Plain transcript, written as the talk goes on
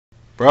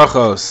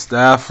Brachos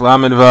Daf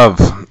Lamed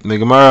Vav. The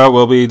Gemara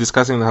will be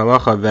discussing the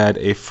halacha that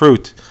a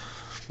fruit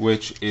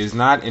which is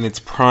not in its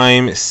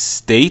prime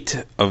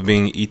state of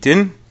being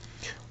eaten,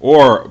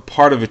 or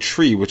part of a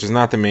tree which is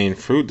not the main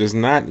fruit, does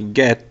not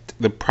get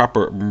the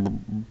proper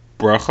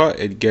bracha.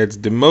 It gets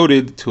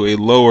demoted to a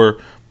lower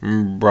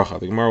bracha.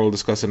 The Gemara will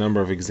discuss a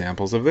number of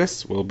examples of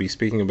this. We'll be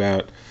speaking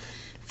about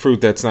fruit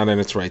that's not in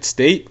its right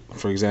state.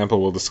 For example,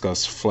 we'll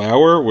discuss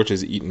flour, which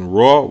is eaten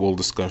raw. We'll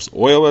discuss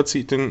oil that's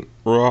eaten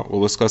raw.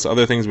 We'll discuss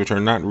other things which are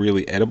not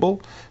really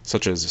edible,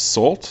 such as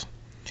salt,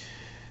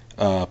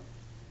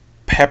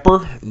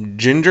 pepper,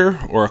 ginger,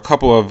 or a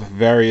couple of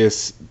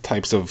various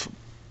types of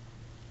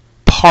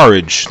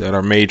porridge that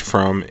are made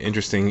from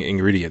interesting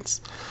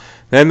ingredients.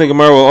 Then the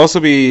Gemara will also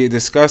be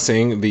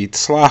discussing the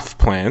tzlaf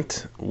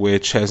plant,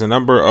 which has a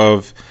number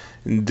of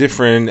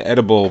different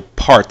edible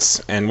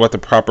parts and what the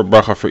proper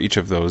bracha for each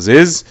of those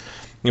is.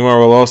 The Gemara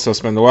will also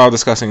spend a while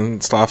discussing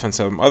tzlaf and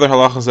some other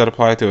halachas that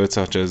apply to it,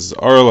 such as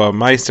orla,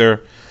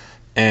 meiser,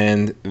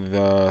 and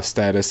the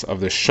status of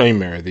the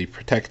shomer, the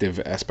protective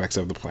aspects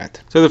of the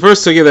plant. So the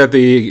first sugya that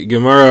the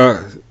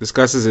Gemara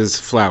discusses is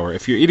flour.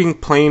 If you're eating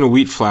plain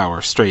wheat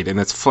flour, straight, in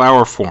its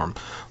flour form,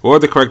 what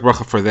would the correct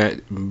bracha for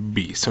that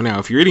be? So now,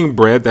 if you're eating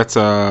bread, that's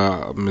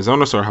a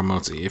mizonos or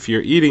hamotzi. If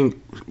you're eating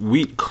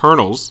wheat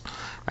kernels,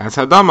 that's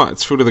hadama,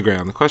 it's fruit of the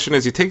ground. The question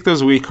is, you take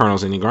those wheat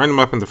kernels and you grind them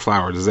up into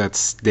flour. Does that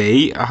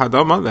stay a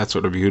hadama? That's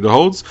what Rabbi Yehuda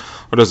holds.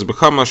 Or does it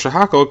become a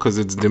shahakol because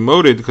it's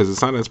demoted, because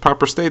it's not in its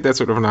proper state? That's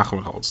what Rav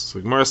Nachman holds. So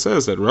the Gemara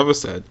says that Rava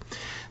said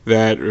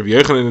that Rabbi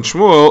Yochanan and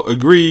Shmuel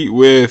agree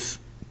with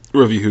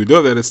Rav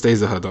Yehuda that it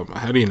stays a hadama.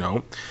 How do you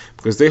know?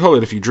 Because they hold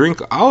that if you drink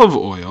olive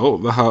oil,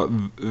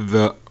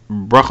 the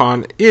bracha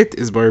on it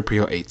is bar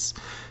priho eitz.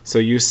 So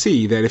you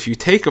see that if you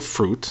take a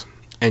fruit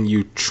and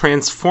you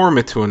transform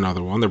it to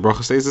another one, the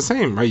bracha stays the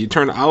same, right? You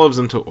turn olives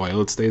into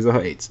oil, it stays a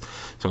ha'etz.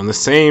 So in the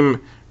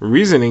same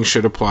reasoning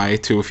should apply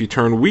to if you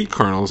turn wheat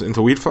kernels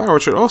into wheat flour,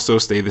 it should also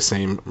stay the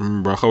same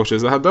bracha, which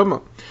is a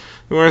hadama.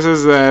 The Gemara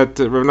says that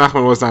Rav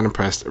Nachman was not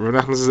impressed. Rav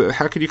Nachman says,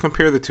 how could you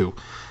compare the two?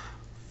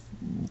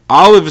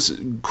 Olives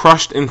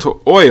crushed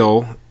into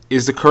oil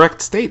is the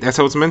correct state. That's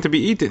how it's meant to be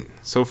eaten.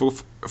 So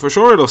for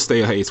sure it'll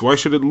stay a ha'etz. Why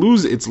should it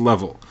lose its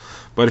level?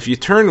 But if you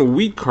turn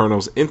wheat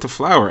kernels into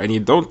flour and you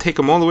don't take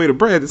them all the way to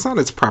bread, it's not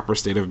its proper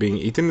state of being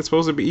eaten. It's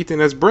supposed to be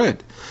eaten as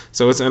bread.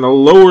 So it's on a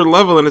lower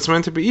level and it's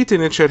meant to be eaten.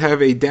 It should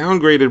have a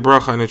downgraded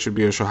bracha and it should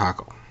be a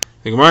shahakal.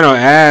 The Gemara now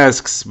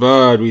asks,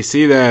 but we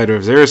see that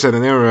Rav Zera said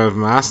in the name of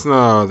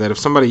Masna that if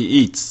somebody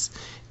eats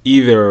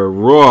either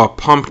raw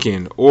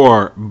pumpkin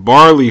or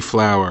barley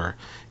flour,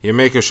 you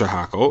make a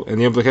shahakal, and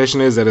the implication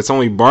is that it's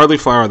only barley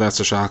flour that's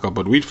a shahakal,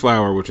 but wheat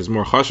flour, which is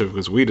more chashuv,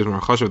 because wheat is more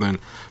chashuv than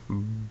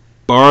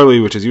barley,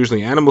 which is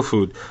usually animal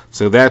food,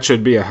 so that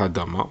should be a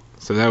hadama.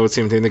 So that would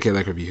seem to indicate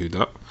like Rabbi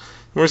Yehuda.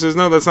 Where says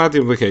no, that's not the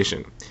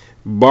implication.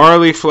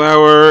 Barley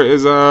flour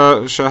is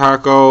a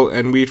shahakal,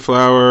 and wheat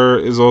flour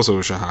is also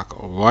a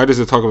shahakal. Why does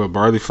it talk about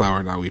barley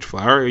flour, not wheat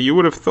flour? You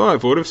would have thought,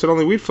 if it would have said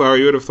only wheat flour,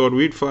 you would have thought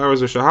wheat flour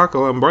is a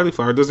shahakal, and barley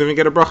flour doesn't even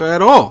get a bracha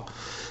at all.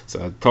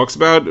 So it talks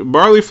about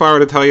barley flour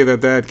to tell you that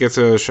that gets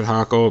a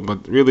shahakal,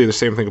 but really the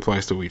same thing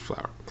applies to wheat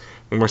flour.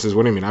 Umar says,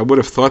 what do you mean? I would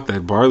have thought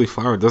that barley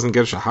flour doesn't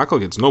get a shahakal,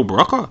 gets no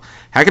bracha.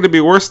 How could it be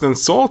worse than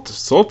salt?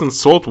 Salt and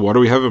salt water,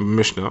 we have a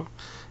Mishnah.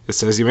 It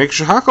says you make a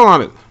shahakal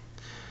on it.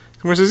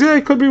 Umar says, yeah,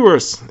 it could be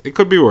worse. It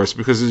could be worse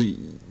because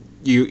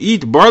you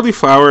eat barley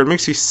flour, it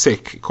makes you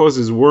sick. It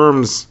causes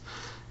worms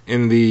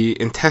in the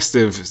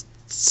intestinal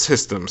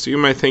system. So you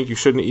might think you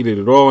shouldn't eat it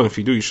at all, and if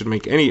you do, you shouldn't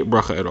make any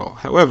bracha at all.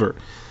 However,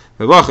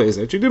 the halacha is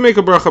that you do make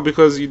a bracha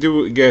because you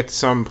do get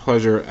some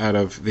pleasure out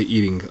of the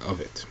eating of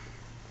it.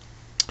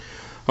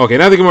 Okay,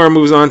 now the Gemara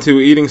moves on to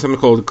eating something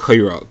called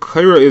kaira.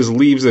 Kaira is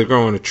leaves that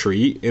grow on a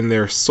tree. In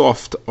their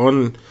soft,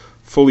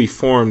 unfully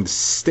formed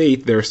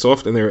state, they're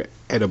soft and they're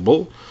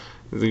edible.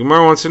 The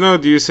Gemara wants to know,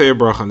 do you say a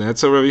bracha on that?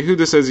 So Rabbi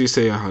Yehuda says you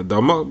say a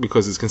hadama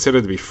because it's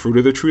considered to be fruit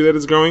of the tree that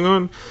it's growing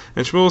on.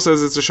 And Shmuel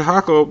says it's a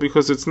shahakal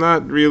because it's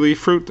not really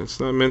fruit. It's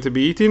not meant to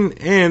be eaten.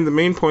 And the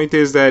main point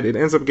is that it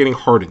ends up getting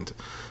hardened.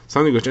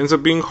 Something which ends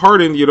up being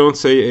hardened, you don't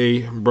say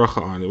a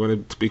bracha on it. When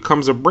it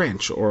becomes a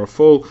branch or a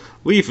full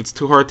leaf, it's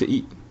too hard to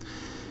eat.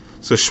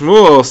 So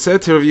Shmuel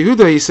said to Rav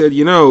Yehuda, he said,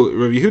 you know,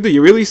 Rav Yehuda,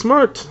 you're really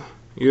smart.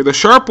 You're the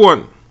sharp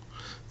one.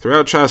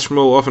 Throughout Shas,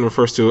 Shmuel often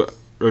refers to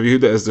Rav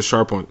Yehuda as the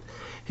sharp one.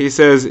 He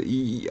says,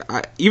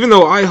 even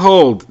though I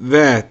hold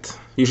that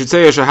you should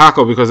say a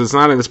shahakal because it's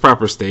not in its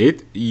proper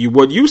state,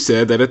 what you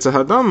said, that it's a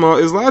hadama,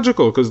 is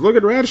logical. Because look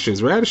at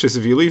radishes. Radishes,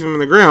 if you leave them in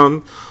the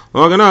ground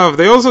long enough,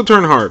 they also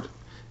turn hard.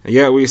 And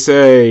yet we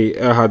say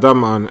a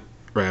hadam on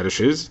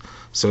radishes.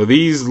 So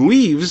these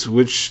leaves,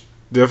 which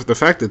the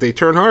fact that they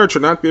turn hard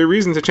should not be a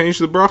reason to change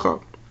the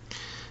bracha.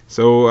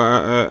 So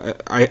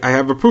I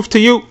have a proof to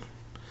you.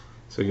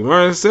 So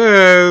Gemara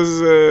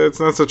says it's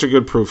not such a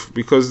good proof,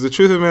 because the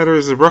truth of the matter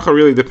is the bracha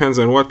really depends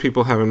on what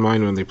people have in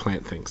mind when they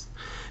plant things.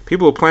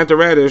 People who plant a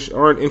radish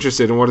aren't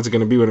interested in what it's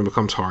going to be when it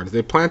becomes hard.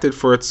 They plant it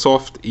for its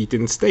soft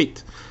eaten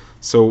state.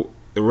 So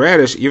the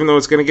radish, even though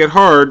it's going to get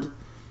hard,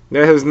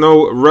 that has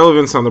no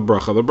relevance on the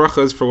bracha. The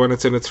bracha is for when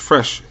it's in its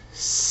fresh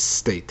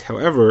state.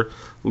 However,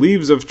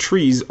 leaves of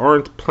trees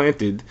aren't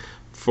planted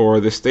for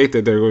the state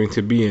that they're going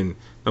to be in.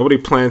 Nobody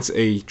plants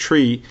a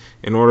tree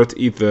in order to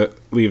eat the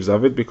leaves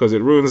of it because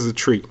it ruins the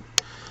tree.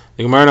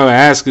 The Gemara now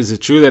asks, is it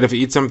true that if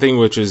you eat something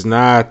which is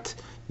not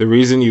the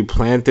reason you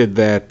planted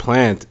that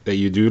plant, that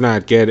you do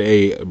not get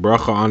a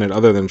bracha on it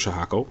other than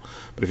shahakol?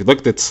 But if you look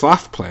at the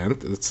tzlaf plant,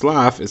 the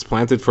tzlaf is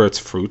planted for its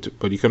fruit,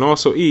 but you can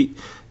also eat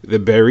the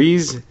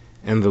berries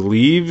and the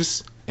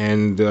leaves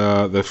and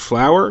the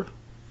flower,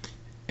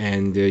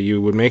 and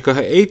you would make a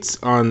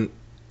ha'etz on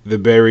the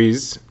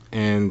berries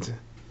and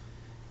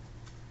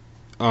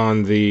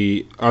on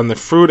the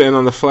fruit and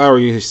on the flower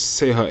you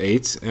say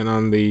ha'etz, and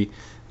on the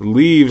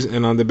leaves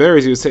and on the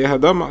berries you say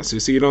hadama. So you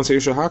see, you don't say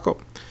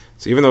shahakol.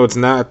 So even though it's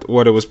not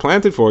what it was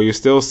planted for, you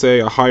still say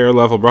a higher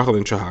level bracha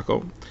than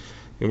shahakol.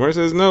 The Gemara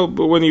says no,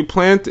 but when you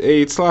plant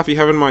a tzlaf, you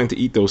have in mind to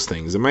eat those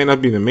things. It might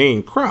not be the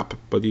main crop,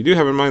 but you do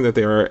have in mind that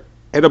they are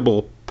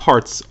edible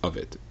parts of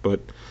it.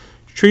 But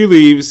tree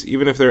leaves,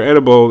 even if they're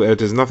edible, it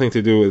has nothing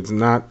to do. It's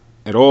not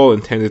at all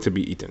intended to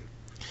be eaten.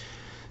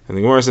 And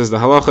the Gemara says the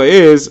halacha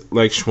is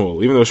like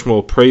Shmuel, even though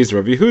Shmuel praised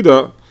Rav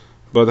Yehuda,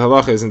 but the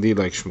halacha is indeed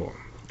like Shmuel.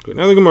 Good.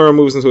 Now the Gemara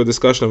moves into a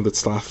discussion of the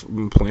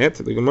tzlaf plant.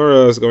 The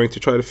Gemara is going to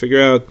try to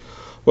figure out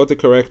what the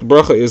correct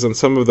bracha is on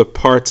some of the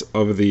parts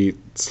of the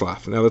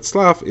tzlaf. Now the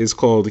tzlaf is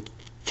called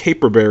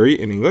caperberry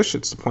in English.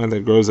 It's the plant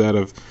that grows out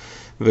of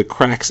the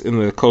cracks in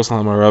the Kos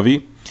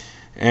HaMaravi,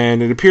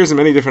 and it appears in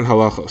many different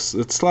halachos.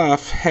 The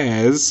tzlaf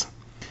has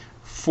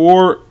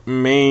 4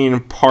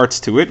 main parts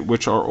to it,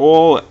 which are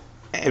all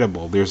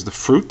edible. There's the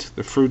fruit.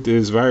 The fruit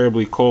is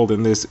variably called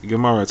in this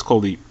Gemara, it's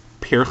called the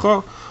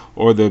pircha,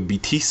 or the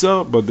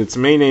bitisa, but its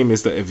main name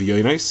is the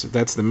evyonis.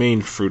 That's the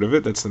main fruit of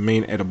it. That's the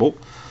main edible.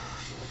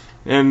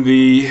 And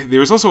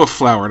there's also a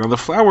flower. Now the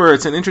flower,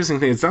 it's an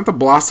interesting thing. It's not the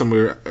blossom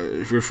we're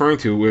referring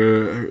to.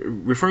 We're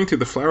referring to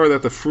the flower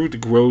that the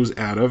fruit grows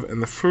out of, and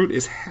the fruit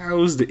is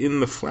housed in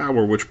the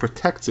flower, which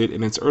protects it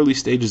in its early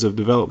stages of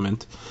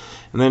development.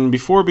 And then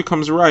before it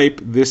becomes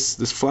ripe,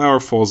 this flower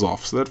falls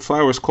off. So that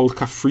flower is called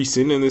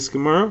kafrisin in this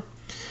Gemara.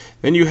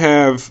 Then you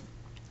have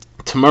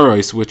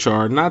tamaros, which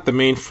are not the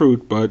main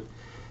fruit, but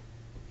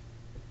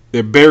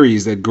they're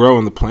berries that grow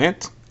in the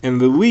plant, and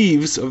the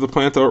leaves of the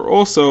plant are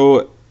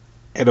also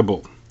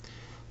edible.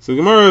 So the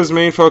Gemara's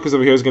main focus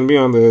over here is going to be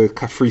on the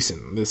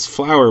kafrisin, this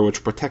flower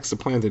which protects the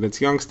plant in its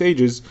young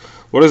stages.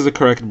 What is the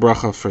correct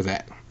bracha for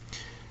that?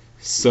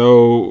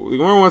 So the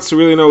Gemara wants to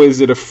really know, is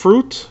it a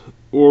fruit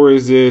or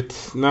is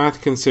it not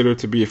considered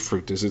to be a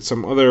fruit? Is it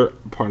some other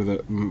part of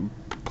the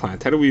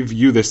plant? How do we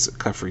view this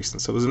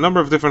kafrisin? So there's a number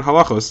of different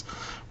halachos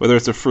whether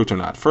it's a fruit or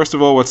not. First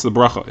of all, what's the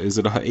bracha? Is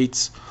it a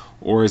ha'etz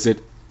or is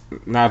it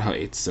not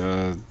ha'etz?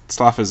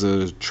 Tzlaf is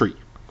a tree.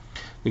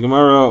 The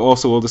Gemara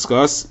also will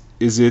discuss,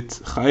 is it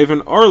chayiv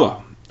and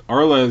arla?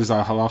 Arla is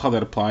a halacha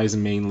that applies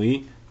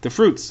mainly to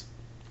fruits.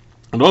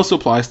 It also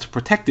applies to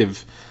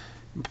protective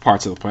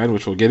parts of the plant,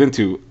 which we'll get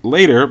into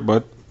later,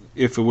 but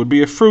if it would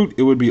be a fruit,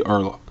 it would be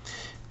arla.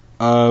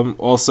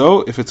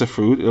 Also, if it's a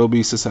fruit, it'll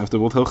be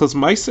susceptible to hilchas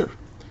meiser.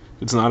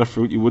 If it's not a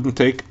fruit, you wouldn't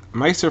take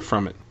meiser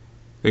from it.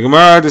 The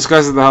Gemara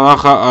discusses the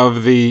halacha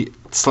of the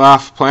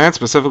tzlaf plant,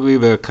 specifically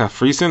the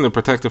kafrisin, the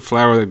protective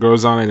flower that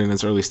grows on it in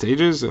its early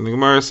stages. And the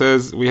Gemara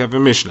says we have a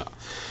Mishnah.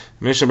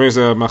 The Mishnah brings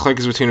a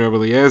machlekes between Rabbi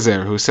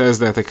Eliezer, who says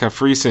that the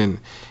kafrisin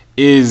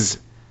is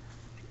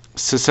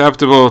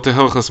susceptible to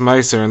hilchas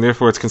meiser, and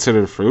therefore it's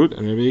considered a fruit.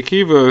 And Rabbi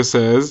Akiva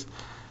says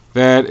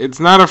that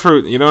it's not a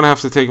fruit. You don't have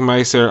to take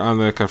meiser on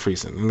the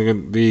kafrisin.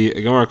 And the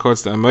Gemara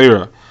quotes the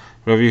Amira,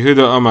 Rabbi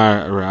Yehuda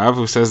Amar Rav,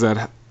 who says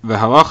that the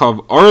halacha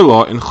of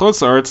arla in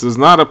chutz la'aretz does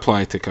not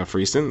apply to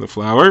kafrisin, the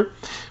flower,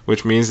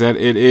 which means that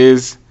it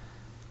is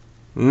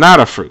not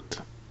a fruit.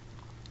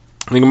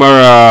 The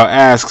Gemara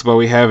asks, but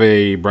we have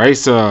a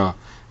brisa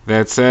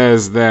that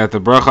says that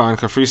the bracha on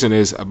kafrisin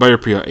is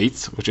abayir priya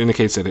eitz, which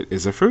indicates that it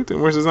is a fruit,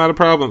 and whereas it's not a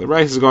problem. The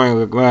brisa is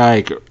going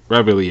like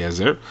Rabbi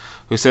Eliezer,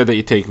 who said that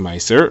you take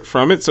meiser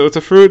from it, so it's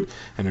a fruit,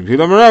 and Rabbi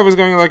Yehuda Marav was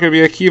going like Rabbi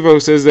Akiva, who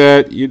says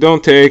that you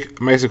don't take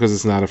meiser because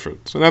it's not a fruit.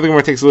 So now the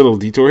Gemara takes a little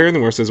detour here, and the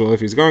Gemara says, well, if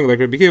he's going like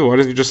Rabbi Akiva, why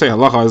doesn't he just say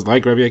halacha is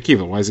like Rabbi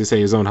Akiva? Why does he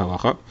say his own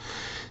halacha?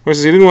 He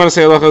says he didn't want to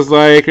say halacha is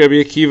like Rabbi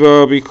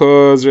Akiva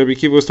because Rabbi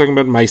Akiva was talking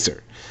about meiser.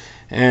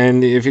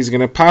 And if he's going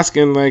to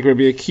paskin like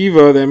Rabbi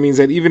Akiva, that means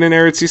that even in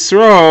Eretz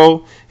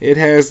Yisrael, it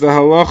has the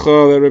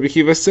halacha that Rabbi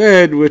Akiva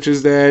said, which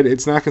is that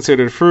it's not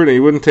considered a fruit, and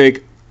you wouldn't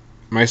take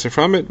meiser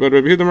from it. But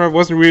Rabbi Yehuda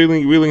wasn't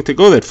really willing to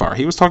go that far.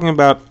 He was talking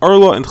about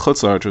arla and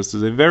chutz la'aretz, which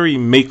is a very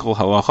mekel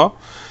halacha.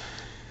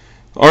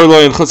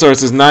 Arla and chutz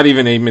la'aretz is not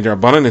even a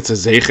midrabanan, it's a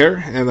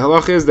zeicher, and the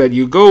halacha is that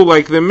you go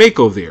like the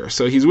mekel there.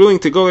 So he's willing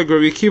to go like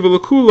Rabbi Akiva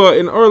l'kula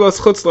in arla's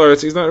chutz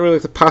la'aretz. He's not really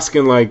to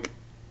paskin like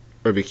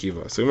Rabbi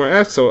Akiva. So you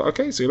ask, so you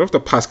don't have to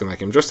paskin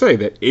like him. Just say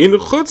that in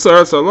chutz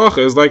la'aretz halacha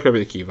is like Rabbi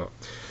Akiva.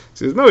 He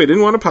says no, he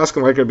didn't want to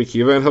paskin like Rabbi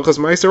Akiva and hilchas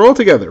meiser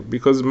altogether,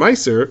 because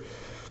meiser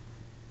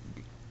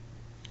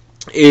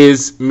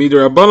is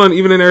midrabanan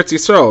even in Eretz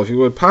Yisrael. If you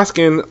would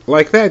paskin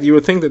like that, you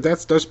would think that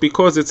that's just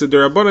because it's a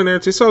derabanan in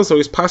Eretz Yisrael, so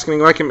he's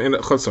paskening like him in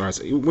Chutz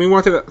La'aretz. We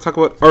wanted to talk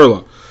about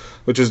Arla,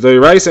 which is the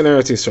rice in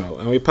Eretz Yisrael,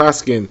 and we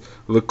paskin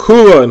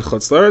lekula in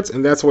Chutz La'aretz,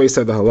 and that's why he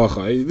said the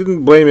halacha. He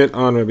didn't blame it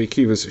on Rabbi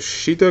Akiva's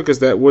shita because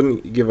that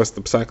wouldn't give us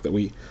the psak that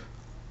we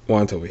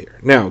want over here.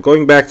 Now,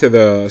 going back to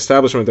the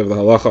establishment of the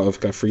halacha of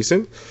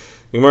Kafrisin,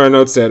 Gemara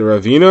notes that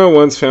Ravina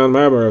once found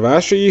Marbar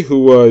Rav Ashi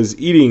who was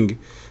eating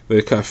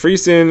the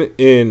Kafrisin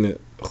in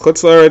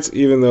Chutz La'aretz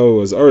even though it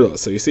was Arla.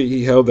 So you see,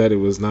 he held that it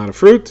was not a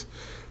fruit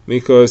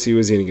because he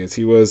was eating it.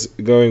 He was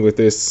going with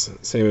this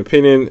same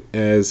opinion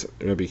as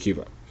Rabbi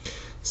Akiva.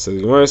 So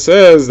the Gemara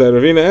says that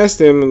Ravina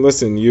asked him,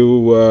 listen,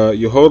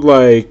 you hold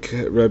like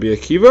Rabbi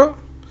Akiva?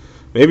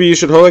 Maybe you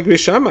should hold like Beis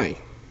Shammai.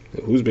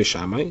 Who's Beis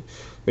Shammai?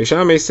 Beis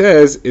Shammai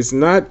says it's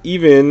not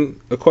even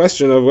a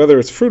question of whether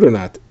it's fruit or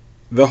not.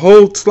 The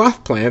whole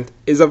tzlaf plant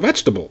is a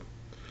vegetable.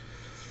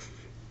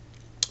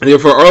 And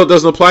therefore, Arla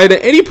doesn't apply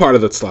to any part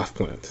of the tzlaf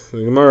plant.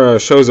 The Gemara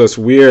shows us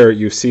where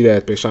you see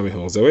that Beis Shammai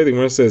holds that way. The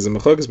Gemara says,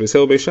 Machlokas Beis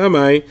Hillel Beis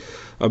Shammai,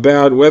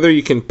 about whether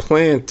you can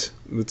plant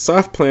the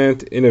tzlaf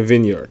plant in a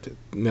vineyard.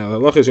 Now, the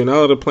halacha is you're not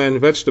allowed to plant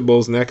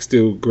vegetables next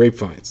to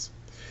grapevines.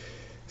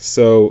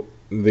 So,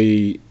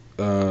 the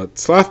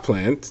tzlaf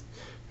plant,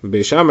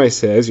 Beis Shammai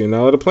says you're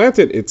not allowed to plant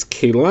it. It's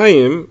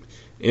kelayim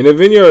in a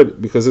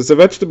vineyard because it's a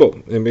vegetable.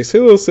 And Beis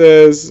Hillel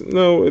says,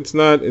 no, it's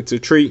not. It's a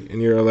tree,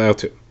 and you're allowed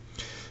to.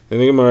 And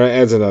the Gemara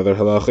adds another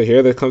halacha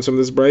here that comes from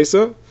this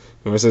brisa.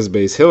 The Gemara says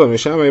Beis Hillel and Beis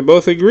Shammai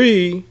both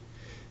agree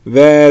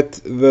that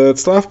the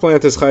tzlaf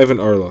plant is chayv and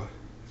arla.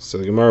 So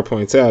the Gemara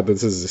points out that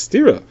this is a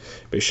stira.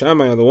 Beis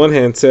Shammai on the one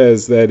hand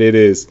says that it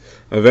is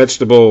a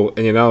vegetable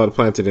and you're not allowed to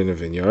plant it in a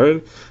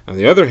vineyard. On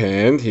the other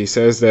hand, he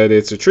says that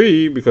it's a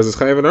tree because it's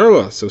chayv and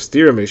arla. So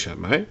stira Beis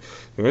Shammai. The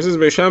Gemara says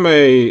Beis Shammai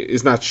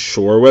is not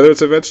sure whether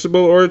it's a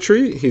vegetable or a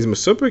tree. He's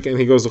mesupik and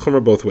he goes the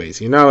chumrah both ways.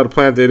 You're not allowed to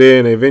plant it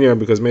in a vineyard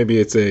because maybe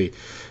it's a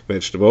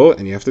vegetable,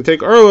 and you have to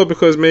take arla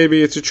because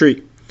maybe it's a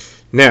tree.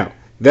 Now,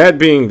 that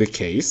being the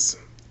case,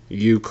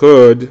 you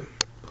could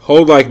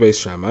hold like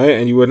Beis Shammai,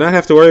 and you would not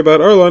have to worry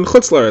about arla in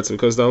Chutz La'aretz,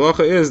 because the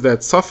halacha is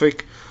that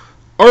suffix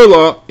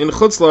arla in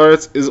Chutz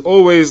La'aretz is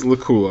always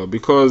lekula,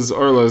 because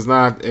arla is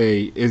not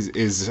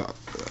is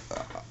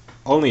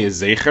only a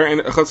zecher in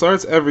Chutz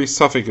La'aretz. Every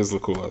suffix is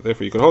lekula.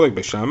 Therefore, you could hold like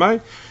Beis Shammai,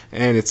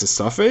 and it's a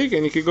suffix,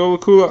 and you could go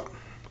lekula.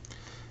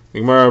 The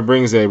Gemara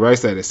brings a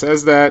rice that it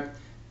says that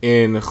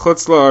in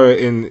Chutz La'aretz,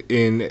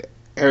 in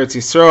Eretz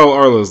Yisrael,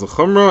 arla is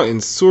l'chumra. In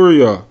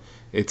Surya,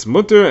 it's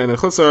mutter, and in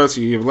Chutz La'aretz,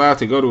 you're allowed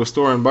to go to a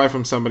store and buy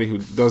from somebody who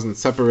doesn't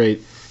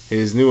separate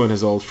his new and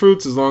his old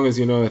fruits, as long as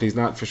you know that he's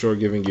not for sure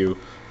giving you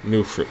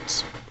new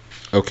fruits.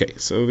 Okay,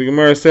 so the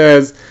Gemara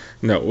says,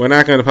 no, we're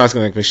not going to pass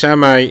like Beis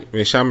Shammai.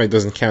 Beis Shammai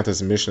doesn't count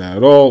as a Mishnah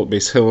at all.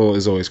 Beis Hillel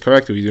is always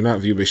correct. We do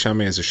not view Beis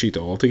Shammai as a shita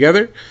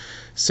altogether.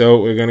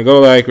 So we're going to go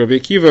like Rabbi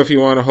Akiva. If you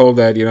want to hold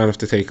that, you don't have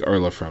to take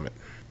arla from it.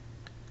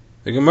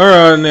 The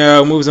Gemara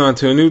now moves on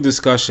to a new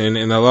discussion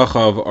in the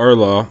halacha of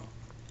arla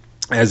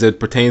as it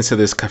pertains to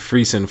this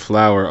kafrisin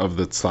flower of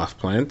the tzlaf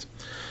plant.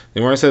 The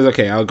Gemara says,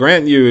 okay, I'll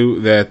grant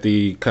you that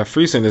the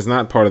kafrisin is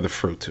not part of the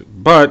fruit,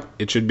 but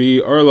it should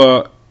be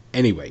arla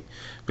anyway,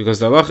 because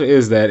the halacha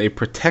is that a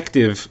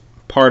protective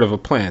part of a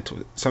plant,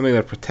 something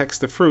that protects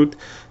the fruit,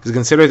 is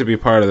considered to be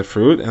part of the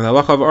fruit, and the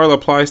halacha of arla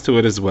applies to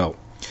it as well.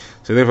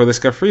 So therefore, this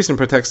kafrisin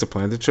protects the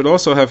plant. It should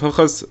also have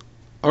hilchas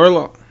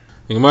arla.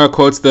 The Gemara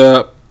quotes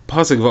the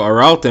pasuk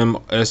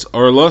v'araltem es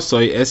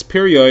orlosoi es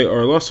perioi.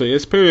 Orlosoi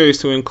es perioi is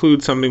to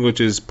include something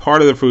which is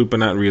part of the fruit but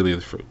not really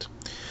the fruit.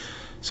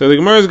 So the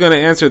Gemara is going to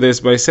answer this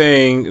by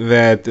saying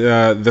that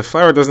the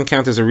flower doesn't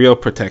count as a real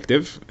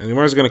protective, and the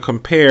Gemara is going to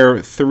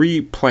compare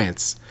three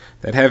plants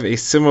that have a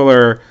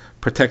similar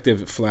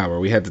protective flower.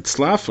 We had the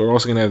tzlaf. We're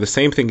also going to have the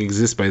same thing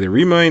exist by the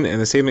rimain,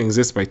 and the same thing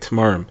exists by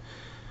tamarim,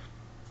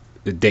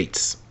 the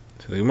dates.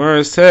 So the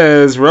Gemara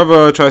says,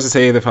 Rava tries to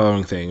say the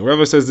following thing.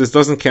 Rava says this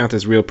doesn't count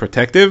as real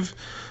protective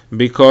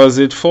because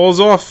it falls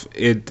off.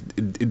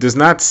 It does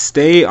not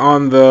stay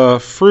on the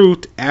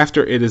fruit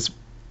after it is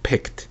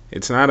picked.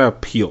 It's not a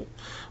peel.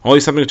 Only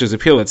something which is a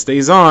peel that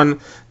stays on,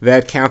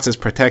 that counts as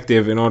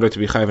protective in order to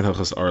be chayv and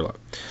hilchos arla.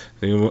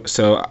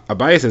 So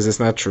Abaye says it's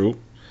not true.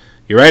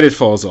 You're right, it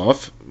falls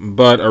off,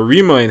 but a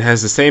rimain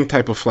has the same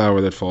type of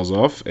flower that falls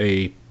off.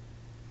 A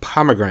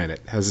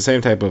pomegranate has the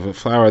same type of a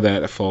flower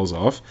that falls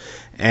off,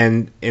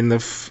 and in the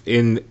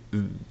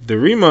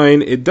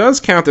rimain it does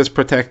count as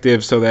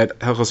protective, so that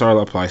hilchos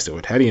arla applies to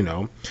it. How do you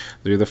know?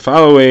 Do the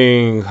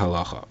following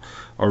halacha: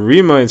 a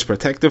rimain's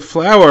protective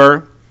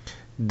flower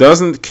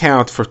doesn't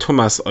count for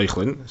tumas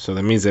oichlin, so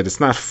that means that it's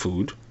not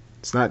food,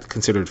 it's not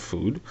considered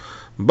food,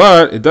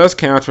 but it does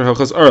count for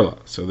hilchos arla.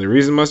 So the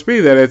reason must be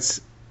that it's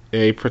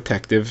a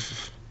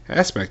protective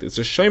aspect. It's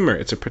a shomer,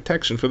 it's a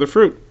protection for the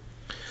fruit.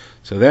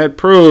 So that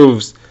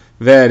proves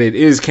that it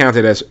is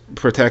counted as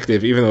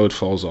protective even though it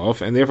falls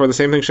off, and therefore the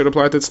same thing should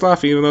apply to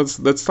tzlaf even though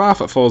that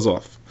tzlaf falls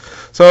off.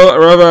 So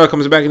Rava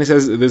comes back and he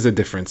says there's a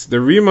difference. The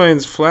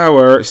rimain's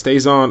flower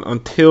stays on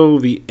until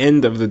the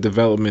end of the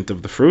development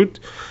of the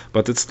fruit,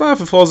 but the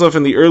tzlaf falls off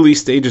in the early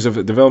stages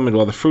of development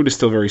while the fruit is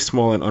still very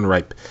small and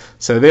unripe.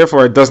 So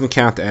therefore it doesn't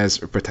count as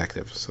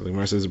protective. So the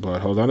Gemara says,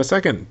 but hold on a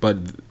second, but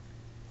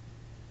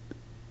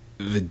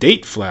the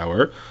date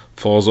flower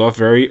falls off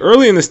very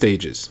early in the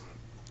stages,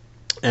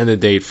 and the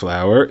date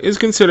flower is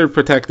considered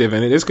protective,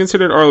 and it is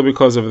considered arla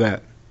because of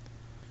that.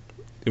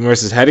 The Gemara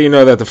says, how do you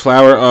know that the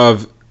flower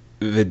of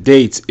the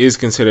dates is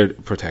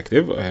considered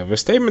protective? I have a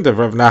statement of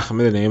Rav Nachman,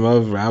 the name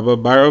of Rabbi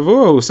Bar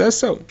Avuha, who says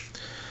so. The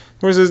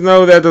Gemara says,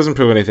 no, that doesn't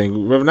prove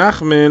anything. Rav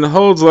Nachman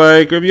holds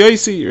like Rabbi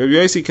Yosi. Rabbi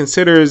Yosi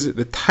considers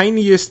the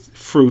tiniest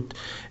fruit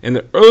in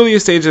the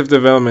earliest stage of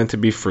development to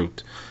be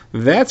fruit.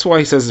 That's why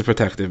he says it's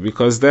protective,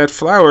 because that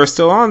flower is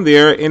still on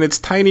there in its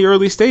tiny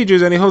early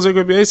stages, and he holds like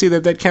Rabbi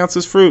Yosi that counts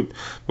as fruit.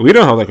 But we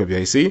don't hold like Rabbi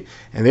Yosi,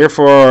 and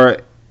therefore,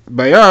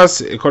 by us,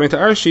 according to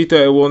our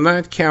shita, it will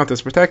not count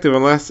as protective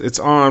unless it's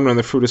on when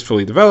the fruit is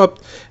fully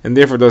developed, and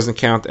therefore doesn't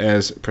count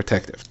as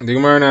protective. The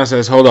Gemara now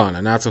says, hold on,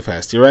 and not so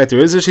fast. You're right, there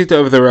is a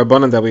shita of the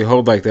Rabbanan that we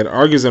hold like that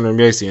argues on Rabbi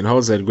Yosi and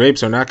holds that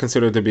grapes are not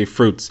considered to be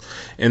fruits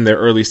in their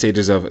early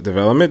stages of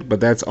development, but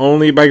that's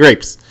only by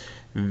grapes.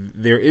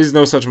 There is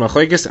no such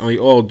machlekes, and we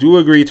all do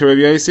agree to Rabbi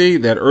Yosi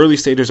that early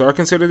stages are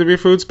considered to be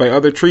fruits by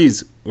other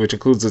trees, which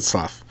includes the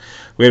tzlaf.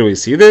 Where do we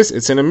see this?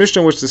 It's in a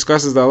Mishnah which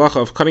discusses the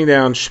halacha of cutting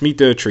down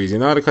Shemitah trees. You're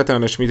not allowed to cut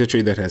down a Shemitah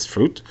tree that has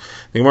fruit.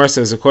 The Gemara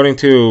says, according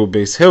to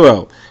Beis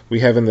Hillel,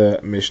 we have in the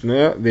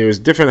Mishnah, there's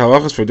different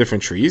halachas for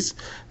different trees.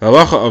 The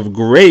halacha of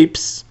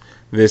grapes,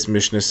 this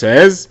Mishnah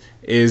says,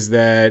 is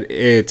that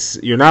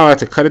you're not allowed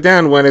to cut it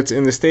down when it's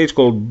in the stage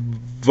called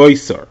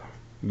voisar,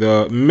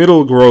 the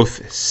middle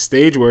growth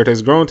stage where it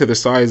has grown to the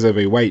size of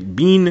a white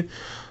bean,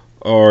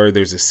 or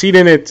there's a seed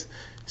in it.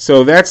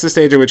 So that's the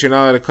stage at which you're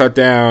not allowed to cut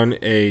down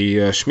a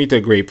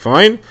Shemitah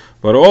grapevine.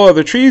 But all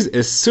other trees,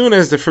 as soon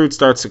as the fruit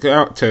starts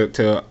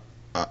to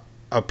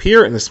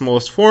appear in the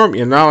smallest form,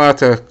 you're not allowed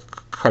to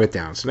cut it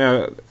down. So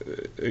now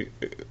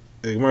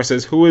the Gemara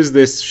says, who is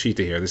this shita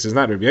here? This is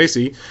not Rabbi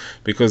Yosi,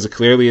 because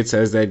clearly it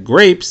says that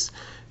grapes,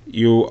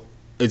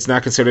 it's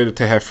not considered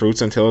to have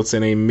fruits until it's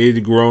in a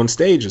mid-grown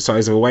stage, the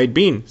size of a white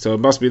bean. So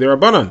it must be the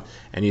Rabbanan.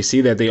 And you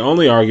see that they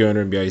only argue on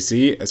Rabbi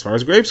Yosi as far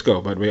as grapes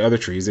go, but by other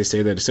trees they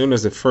say that as soon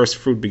as the first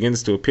fruit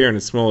begins to appear in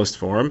its smallest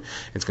form,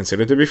 it's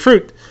considered to be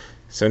fruit.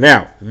 So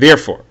now,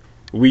 therefore,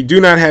 we do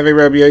not have a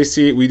Rabbi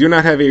Yosi, we do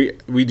not have a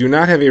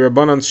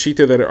Rabbanan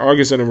shita that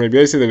argues on Rabbi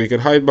Yosi that we could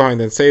hide behind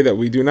and say that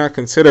we do not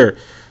consider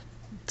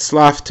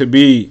tzlaf to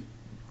be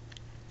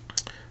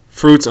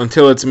fruits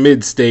until its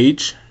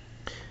mid-stage,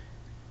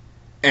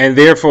 and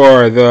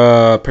therefore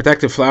the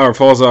protective flower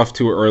falls off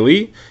too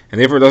early, and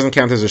therefore it doesn't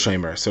count as a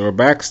shomer. So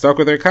we're stuck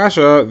with our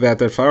kasha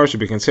that flower should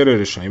be considered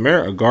a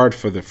shomer, a guard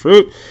for the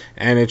fruit,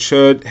 and it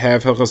should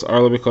have hilchos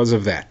arla because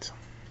of that.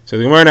 So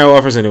the Gemara now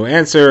offers a new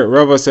answer.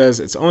 Rava says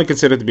it's only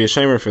considered to be a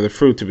shomer for the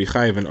fruit to be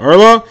chayiv and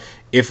arla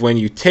if when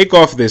you take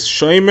off this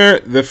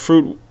shomer, the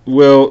fruit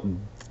will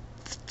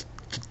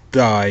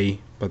die.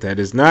 But that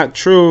is not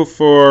true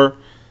for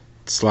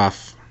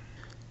tzlaf.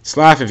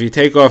 Tzlaf, if you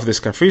take off this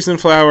kafrisen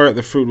flower,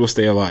 the fruit will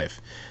stay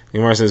alive. The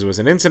Gemara says it was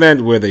an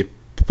incident where they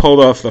pulled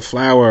off the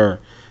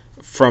flower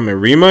from a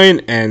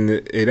rimain, and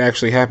it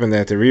actually happened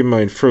that the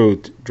rimain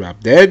fruit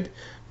dropped dead,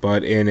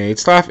 but in a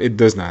tzlaf it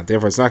does not.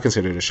 Therefore it's not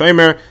considered a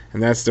shomer,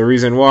 and that's the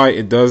reason why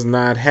it does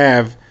not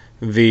have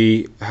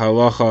the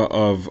halacha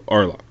of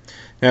arla.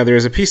 Now there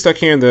is a piece stuck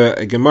here in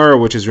the Gemara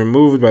which is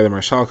removed by the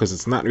Marshal because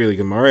it's not really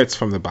Gemara, it's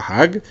from the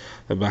Bahag.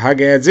 The Bahag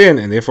adds in,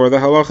 and therefore the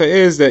halacha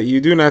is that you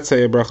do not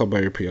say a bracha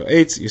by your priya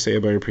eitz, you say a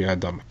by your priya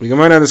adam. The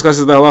Gemara now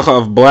discusses the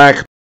halacha of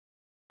black,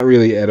 not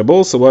really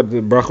edible, so what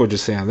the bracha would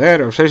just say on that?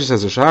 Rav Sheshes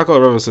says a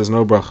shakal, Rav says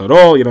no bracha at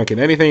all, you don't get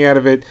anything out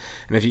of it,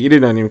 and if you eat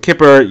it on Yom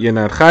Kippur, you're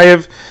not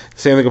chayiv. The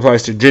same thing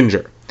applies to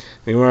ginger.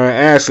 The Gemara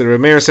asks, and Rav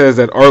Meir says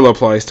that arla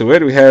applies to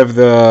it. We have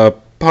the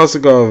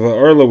pasuk of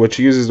arla which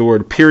uses the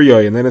word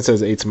piryoy, and then it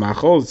says eitz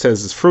machol, it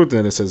says it's fruit, and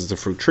then it says it's a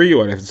fruit tree.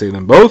 Why do I have to say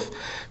them both?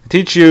 To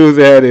teach you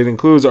that it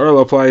includes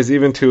arla applies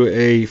even to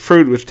a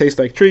fruit which tastes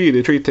like tree,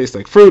 the tree tastes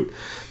like fruit.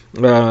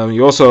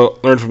 You also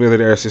learn from me that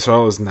Eretz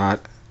Yisrael is not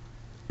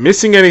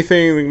missing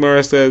anything, the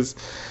Gemara says.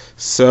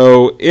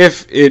 So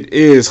if it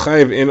is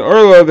chayiv in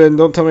arla, then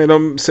don't tell me I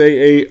don't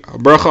say a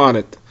bracha on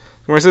it. The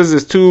Gemara says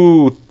there's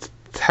two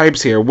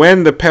types here.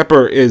 When the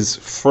pepper is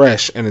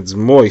fresh and it's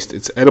moist,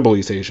 it's edible,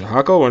 you say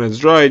shahakal. When it's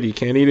dried, you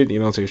can't eat it, you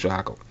don't say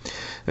shahakal.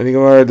 And the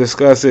Gemara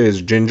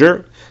discusses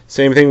ginger.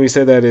 Same thing we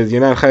said that is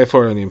you're not chayiv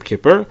for on Yom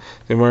Kippur.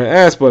 The Gemara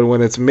asks, but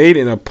when it's made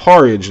in a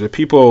porridge, the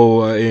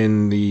people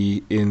in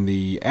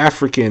the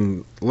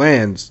African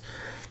lands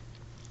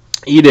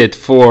eat it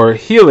for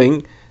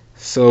healing.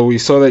 So we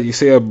saw that you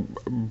say a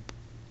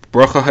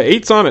bracha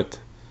ha'etz on it.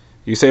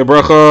 You say a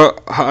bracha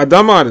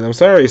ha'adam on it. I'm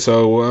sorry.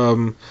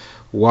 So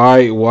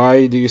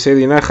why do you say that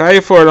you're not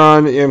chayiv for it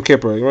on Yom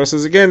Kippur? The Gemara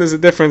says again, there's a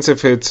difference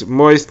if it's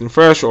moist and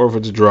fresh or if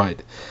it's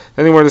dried.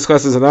 Then the Gemara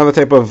discusses another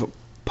type of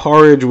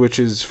porridge which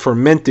is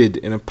fermented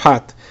in a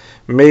pot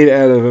made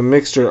out of a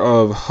mixture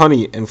of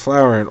honey and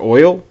flour and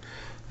oil.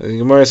 The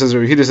Gemara says,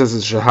 Rabbi Yehuda says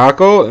it's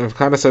shahako, and Rav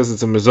Kana says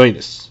it's a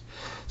mezoinus.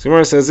 So the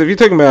Gemara says, if you're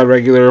talking about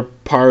regular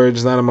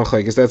porridge, not a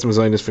machlekes, that's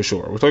mezoinus for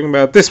sure. We're talking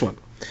about this one,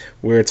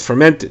 where it's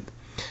fermented.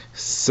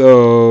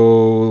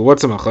 So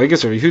what's a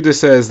machlekes? Rabbi Yehuda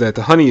says that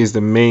the honey is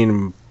the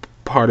main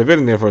part of it,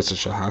 and therefore it's a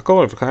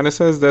shahako. Rav Kana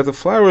says that the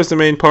flour is the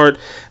main part,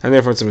 and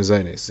therefore it's a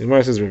mezoinus. The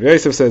Gemara says, Rabbi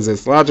Yosef says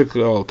it's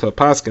logical to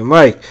paskin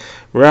like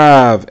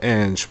Rav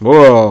and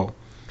Shmuel,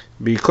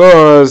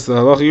 because the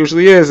halacha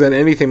usually is that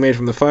anything made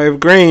from the 5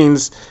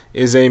 grains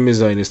is a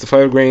mezoinus. The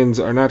 5 grains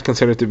are not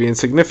considered to be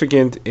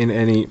insignificant in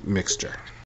any mixture.